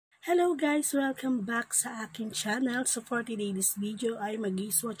Hello guys! Welcome back sa aking channel. So for today's video ay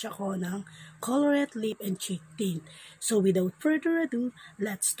mag-swatch ako ng Colorette Lip and Cheek Tint. So without further ado,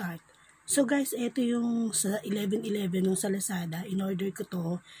 let's start. So guys, ito yung sa 11/11 nung sa Lazada. In-order ko to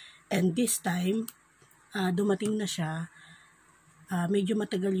and this time, dumating na siya. Medyo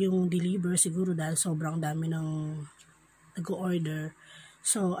matagal yung deliver siguro dahil sobrang dami ng nag-order.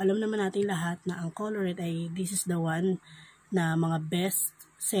 So alam naman natin lahat na ang Colorette ay this is the one na mga best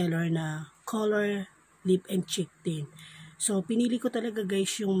seller na color, lip, and cheek tint. So, pinili ko talaga guys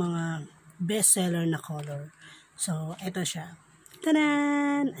yung mga best seller na color. So, eto siya.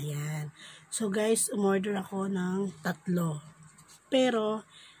 Tanan! Ayan. So, guys, umorder ako ng 3. Pero,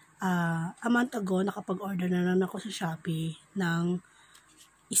 a month ago, nakapag-order na lang ako sa Shopee ng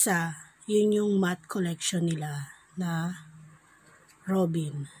isa. Yun yung matte collection nila na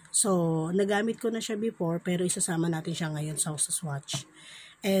Robin. So, nagamit ko na siya before, pero isasama natin siya ngayon sa swatch.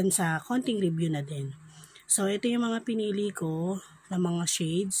 And sa konting review na din. So, ito yung mga pinili ko na mga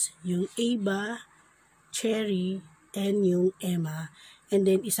shades. Yung Ava, Cherry, and yung Emma. And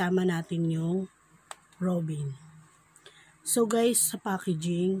then, isama natin yung Robin. So, guys, sa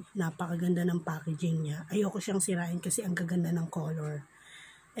packaging, napakaganda ng packaging niya. Ayoko siyang sirain kasi ang gaganda ng color.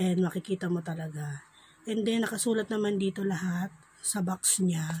 And makikita mo talaga. And then, nakasulat naman dito lahat sa box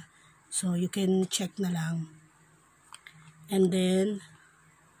niya. So, you can check na lang. And then,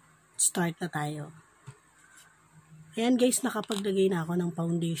 start na tayo. Ayan guys, nakapaglagay na ako ng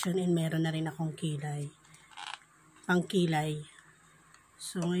foundation and meron na rin akong kilay. Pangkilay.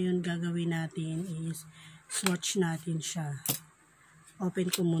 So, ngayon gagawin natin is swatch natin siya.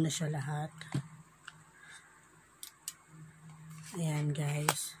 Open ko muna siya lahat. Ayan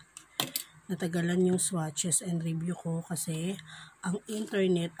guys. Natagalan yung swatches and review ko kasi ang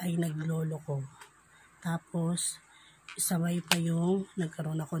internet ay naglolo ko. Tapos, isabay pa yung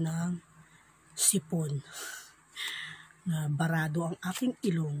nagkaroon ako ng sipon na barado ang aking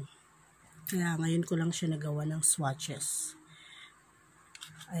ilong. Kaya ngayon ko lang siya nagawa ng swatches.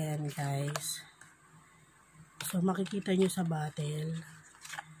 Ayan guys. So makikita nyo sa bottle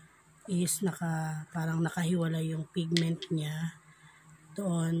is parang nakahiwalay yung pigment niya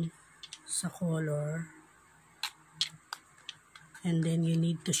doon sa color. And then you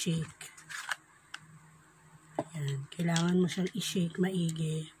need to shake. Yan. Kailangan mo siyang i-shake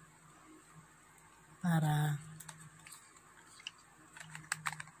maigi para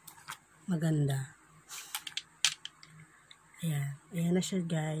maganda. Ayan. Ayan na siya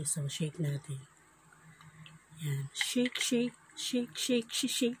guys. So, shake natin. Ayan. Shake, shake, shake, shake,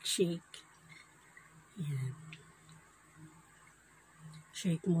 shake, shake. Ayan.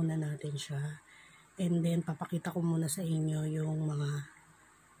 Shake muna natin siya. And then, papakita ko muna sa inyo yung mga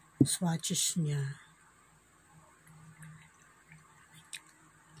swatches niya.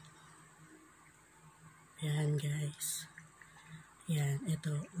 Ayan guys. Ayan,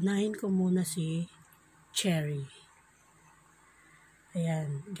 ito. Unahin ko muna si Cherry.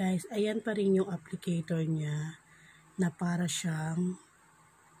 Ayan, guys. Ayan pa rin yung applicator niya na para siyang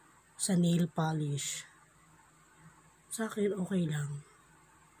sa nail polish. Sa akin, okay lang.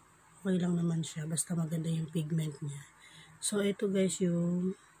 Okay lang naman siya. Basta maganda yung pigment niya. So, ito guys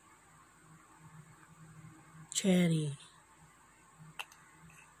yung Cherry.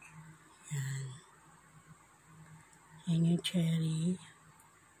 Ayan. Ayan yung Cherry.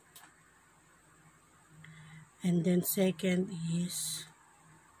 And then second is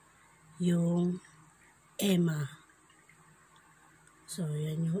yung Emma. So,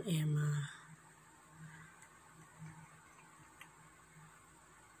 yan yung Emma.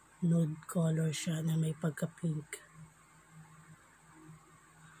 Nude color siya na may pagka-pink.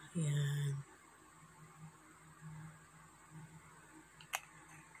 Ayan.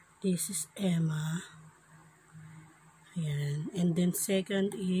 This is Emma. Ayan. And then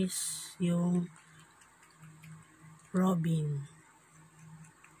second is yung Robin.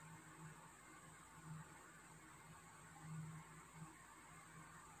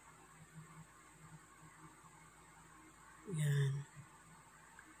 Ayan.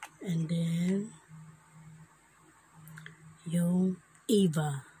 And then yung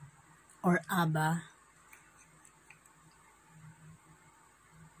Ava or Aba.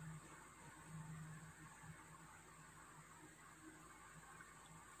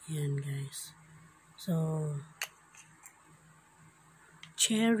 Ayan guys. So,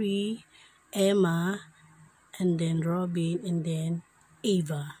 Cherry, Emma, and then Robin, and then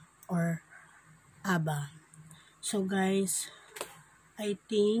Ava or Aba. So guys, I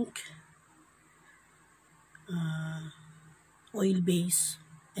think oil base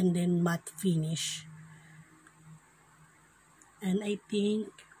and then matte finish. And I think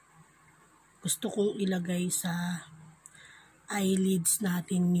gusto kong ilagay sa eyelids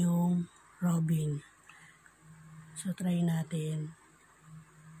natin yung robin. So, try natin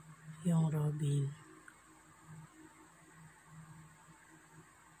yung robin.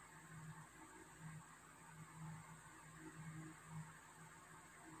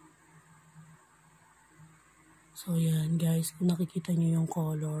 So, yan guys. Kung nakikita nyo yung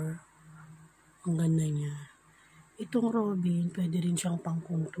color, ang ganda niya. Itong robin, pwede rin siyang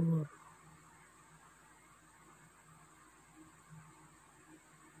pang-contour.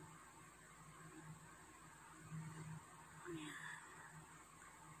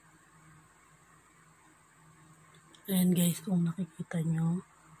 Ayan guys, kung nakikita nyo,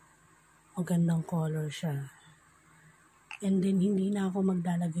 magandang color siya. And then, hindi na ako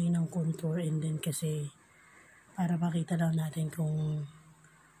maglalagay ng contour. And then, kasi, para makita lang natin kung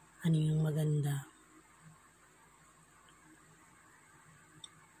ano yung maganda.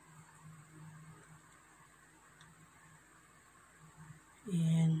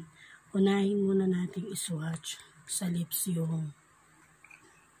 And, unahin muna natin iswatch sa lips yung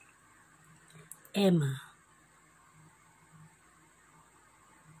Emma.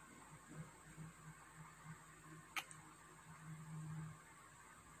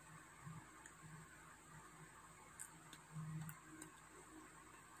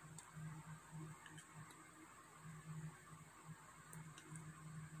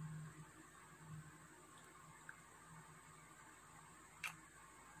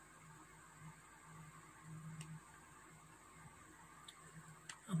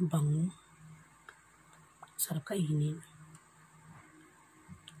 Ang bango. Sarap kainin.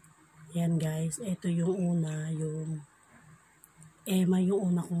 Yan guys, ito yung una, yung Emma,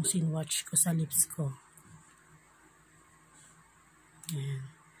 yung una kong sinwatch ko sa lips ko. Yan.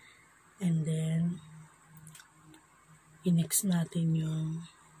 And then, i-next natin yung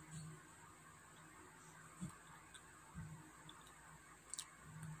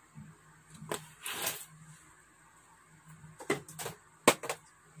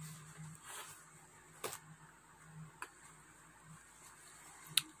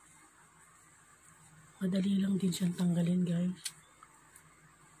madali lang din siyang tanggalin guys.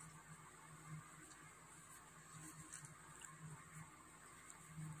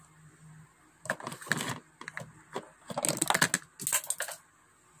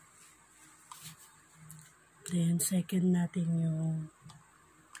 Then second natin yung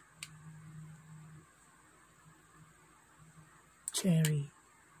cherry.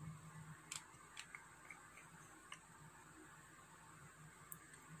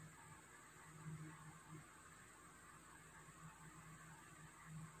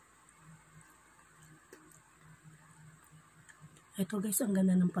 Ito guys, ang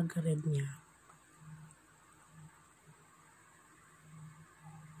ganda ng pagka-red niya.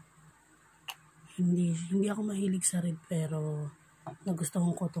 Hindi ako mahilig sa red pero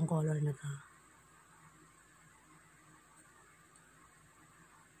nagustuhan ko tong color na to.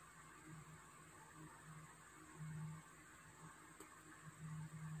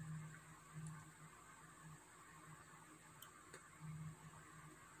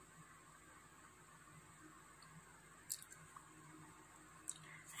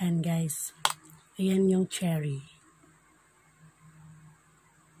 And guys, ayan yung cherry.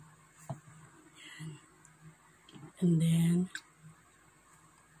 And then,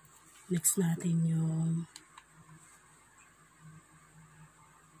 next natin yung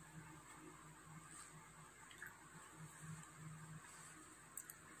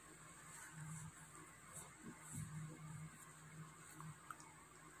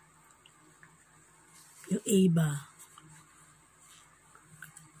Ava.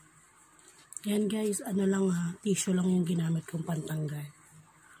 Yan guys, ano lang ha, tissue lang yung ginamit kong pantanggal.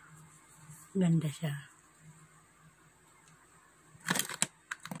 Ganda siya.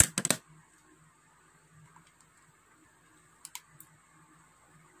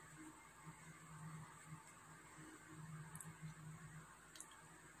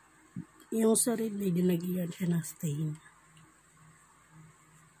 Yung sa red, medyo nag-iyan siya ng stain.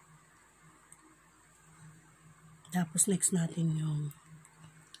 Tapos next natin yung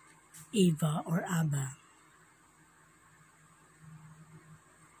Ava or Aba.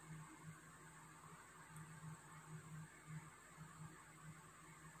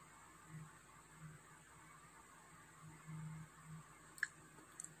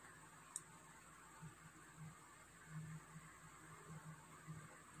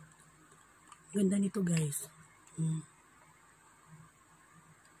 Ganda nito guys.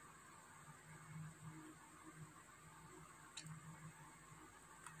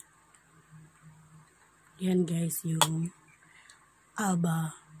 Yan guys, yung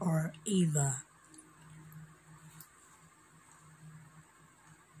Aba or Ava.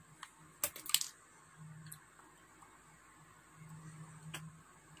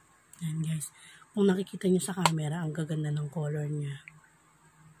 Yan guys. Kung nakikita nyo sa camera, ang gaganda ng color niya.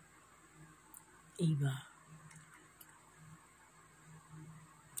 Ava.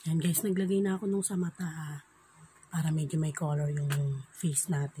 Yan guys, naglagay na ako nung sa mata para medyo may color yung face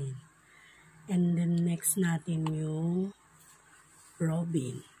natin. And then next natin yung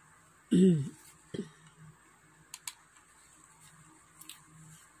Robin.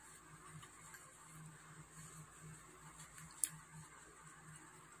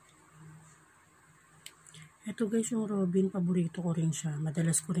 Ito guys, yung Robin, paborito ko rin siya.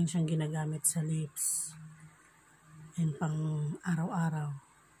 Madalas ko rin siyang ginagamit sa lips. And pang araw-araw.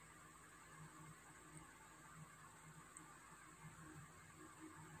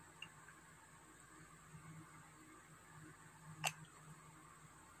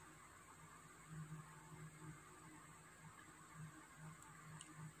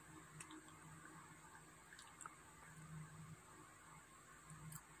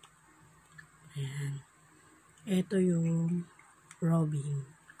 Ayan. Ito yung Robin.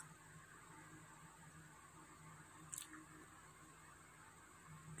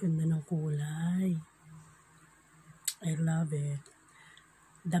 Ganda ng kulay. I love it.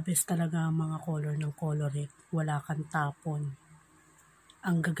 The best talaga ang mga color ng Colorette. Wala kang tapon.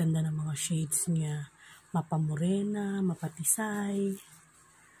 Ang gaganda ng mga shades niya. Mapamorena, mapatisay.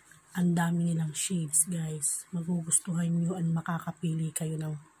 Ang dami nilang shades guys. Magugustuhan nyo at makakapili kayo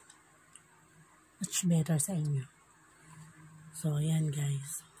ng much better sa inyo. So, ayan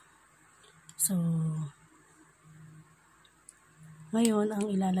guys. So, ngayon, ang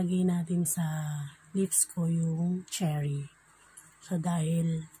ilalagay natin sa lips ko yung cherry. So,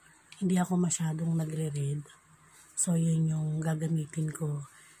 dahil hindi ako masyadong nagre-red, so, yun yung gagamitin ko,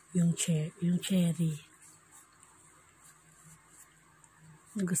 yung cherry.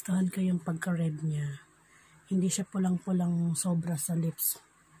 Nagustuhan ko yung pagka-red niya. Hindi siya pulang-pulang sobra sa lips.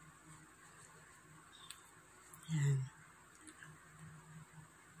 Yan.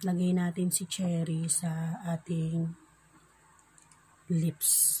 Lagay natin si cherry sa ating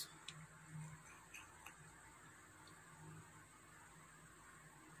lips.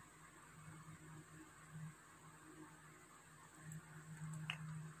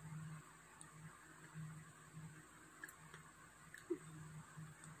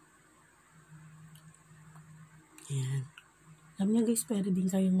 Yan. Alam niyo guys, pwede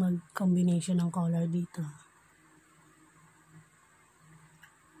din kayong mag-combination ng color dito.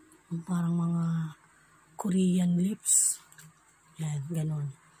 Parang mga Korean lips. Yan,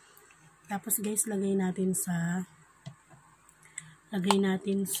 ganun. Tapos guys, lagay natin sa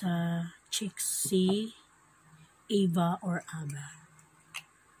cheeks si Ava or Ava.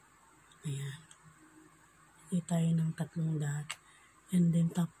 Ayan. Lagay tayo ng 3 dot. And then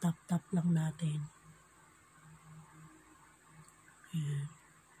tap lang natin. Ayan.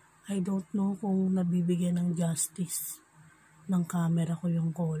 I don't know kung nabibigyan ng justice ng camera ko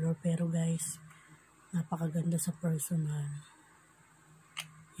yung color, pero guys, napakaganda sa personal.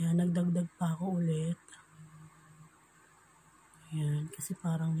 Yan, nagdagdag pa ako ulit. Yan, kasi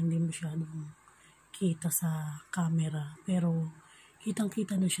parang hindi masyadong kita sa camera, pero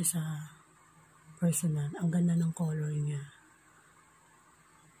kitang-kita na siya sa personal. Ang ganda ng color niya.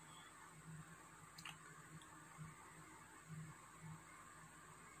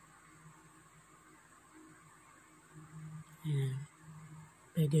 Yan.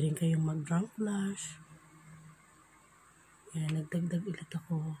 Pwede rin kayong mag-drunk blush. Yan, nagdagdag ulit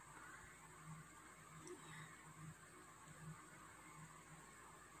ako.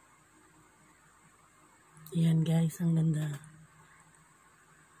 Yan guys, ang ganda.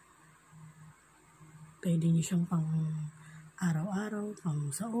 Pwede nyo siyang pang araw-araw, pang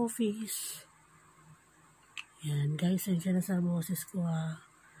sa office. Yan guys, sensya na sa boses ko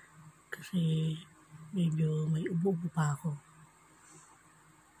kasi medyo may ubo-ubo pa ako.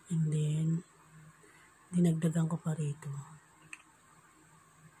 And then, dinagdagan ko pa rito.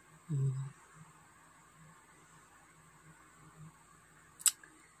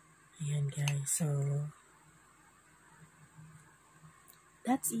 Ayan guys, so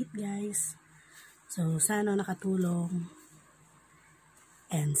that's it guys. So, sana nakatulong.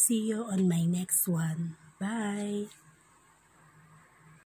 And see you on my next one. Bye!